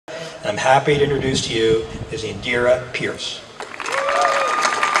I'm happy to introduce to you is Indira Pearce.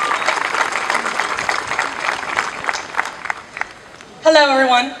 Hello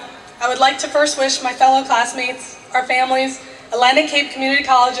everyone. I would like to first wish my fellow classmates, our families, Atlantic Cape Community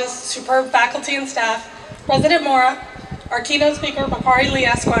College's superb faculty and staff, President Mora, our keynote speaker, Bakari Lee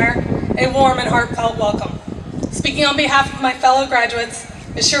Esquire, a warm and heartfelt welcome. Speaking on behalf of my fellow graduates,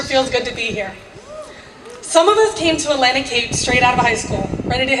 it sure feels good to be here. Some of us came to Atlantic Cape straight out of high school,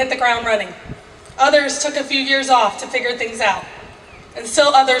 ready to hit the ground running. Others took a few years off to figure things out. And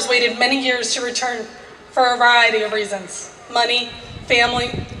still others waited many years to return for a variety of reasons. Money,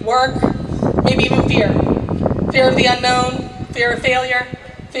 family, work, maybe even fear. Fear of the unknown, fear of failure,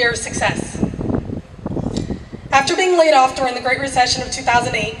 fear of success. After being laid off during the Great Recession of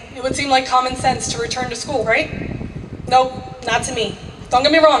 2008, it would seem like common sense to return to school, right? Nope, not to me. Don't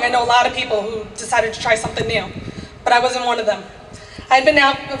get me wrong, I know a lot of people who decided to try something new, but I wasn't one of them. I had been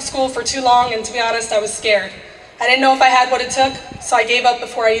out of school for too long, and to be honest, I was scared. I didn't know if I had what it took, so I gave up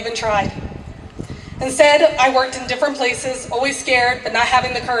before I even tried. Instead, I worked in different places, always scared, but not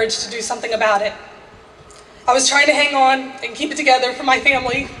having the courage to do something about it. I was trying to hang on and keep it together for my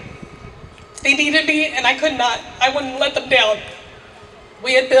family. They needed me, and I could not. I wouldn't let them down.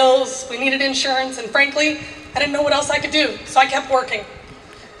 We had bills, we needed insurance, and frankly, I didn't know what else I could do, so I kept working.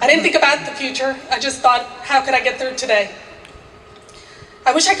 I didn't think about the future. I just thought, how could I get through today?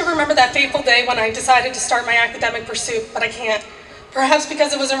 I wish I could remember that fateful day when I decided to start my academic pursuit, but I can't. Perhaps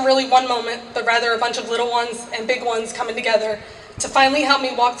because it wasn't really one moment, but rather a bunch of little ones and big ones coming together to finally help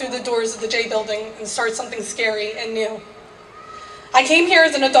me walk through the doors of the J building and start something scary and new. I came here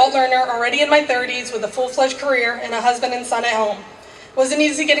as an adult learner already in my 30s with a full-fledged career and a husband and son at home. It wasn't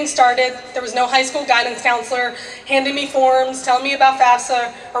easy getting started. There was no high school guidance counselor handing me forms, telling me about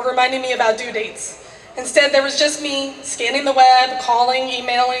FAFSA, or reminding me about due dates. Instead, there was just me scanning the web, calling,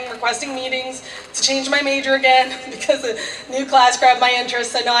 emailing, requesting meetings to change my major again because a new class grabbed my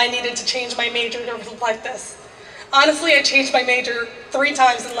interest, so now I needed to change my major to reflect this. Honestly, I changed my major 3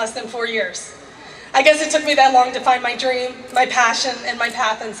 times in less than 4 years. I guess it took me that long to find my dream, my passion, and my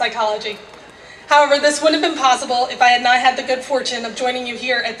path in psychology. However, this wouldn't have been possible if I had not had the good fortune of joining you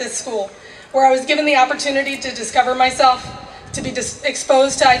here at this school, where I was given the opportunity to discover myself, to be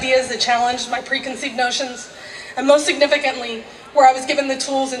exposed to ideas that challenged my preconceived notions, and most significantly, where I was given the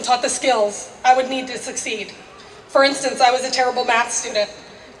tools and taught the skills I would need to succeed. For instance, I was a terrible math student.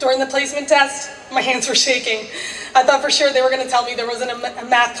 During the placement test, my hands were shaking. I thought for sure they were going to tell me there wasn't a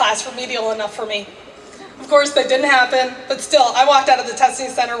math class remedial enough for me. Of course, that didn't happen, but still, I walked out of the testing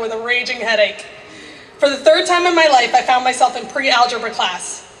center with a raging headache. For the 3rd time in my life, I found myself in pre-algebra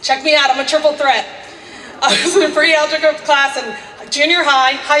class. Check me out, I'm a triple threat. I was in a pre-algebra class in junior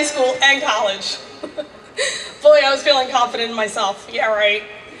high, high school, and college. Boy, I was feeling confident in myself. Yeah, right.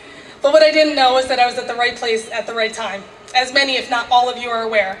 But what I didn't know was that I was at the right place at the right time. As many, if not all of you are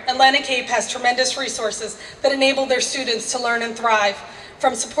aware, Atlantic Cape has tremendous resources that enable their students to learn and thrive,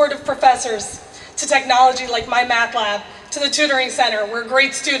 from supportive professors to technology like my math lab, to the tutoring center where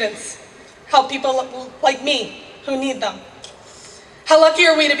great students help people like me who need them. How lucky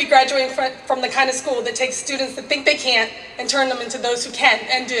are we to be graduating from the kind of school that takes students that think they can't and turn them into those who can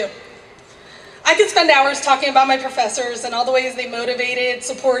and do. I could spend hours talking about my professors and all the ways they motivated,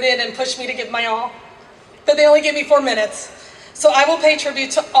 supported, and pushed me to give my all. But they only gave me 4 minutes. So I will pay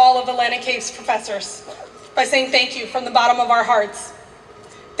tribute to all of Atlantic Cape's professors by saying thank you from the bottom of our hearts.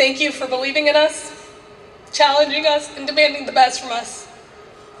 Thank you for believing in us, challenging us, and demanding the best from us.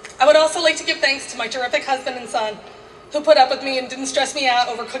 I would also like to give thanks to my terrific husband and son, who put up with me and didn't stress me out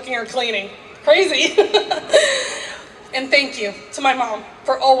over cooking or cleaning. Crazy. And thank you to my mom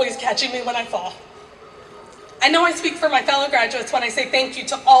for always catching me when I fall. I know I speak for my fellow graduates when I say thank you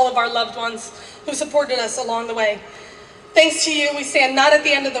to all of our loved ones who supported us along the way. Thanks to you, we stand not at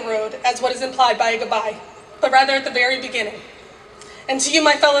the end of the road, as what is implied by a goodbye, but rather at the very beginning. And to you,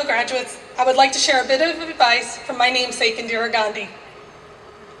 my fellow graduates, I would like to share a bit of advice from my namesake, Indira Gandhi.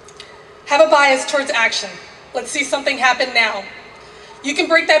 Have a bias towards action. Let's see something happen now. You can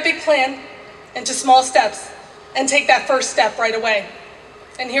break that big plan into small steps and take that first step right away.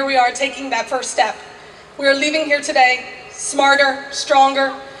 And here we are taking that first step. We are leaving here today smarter,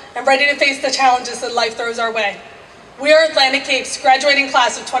 stronger, and ready to face the challenges that life throws our way. We are Atlantic Cape's graduating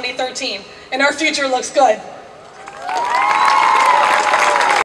class of 2013, and our future looks good.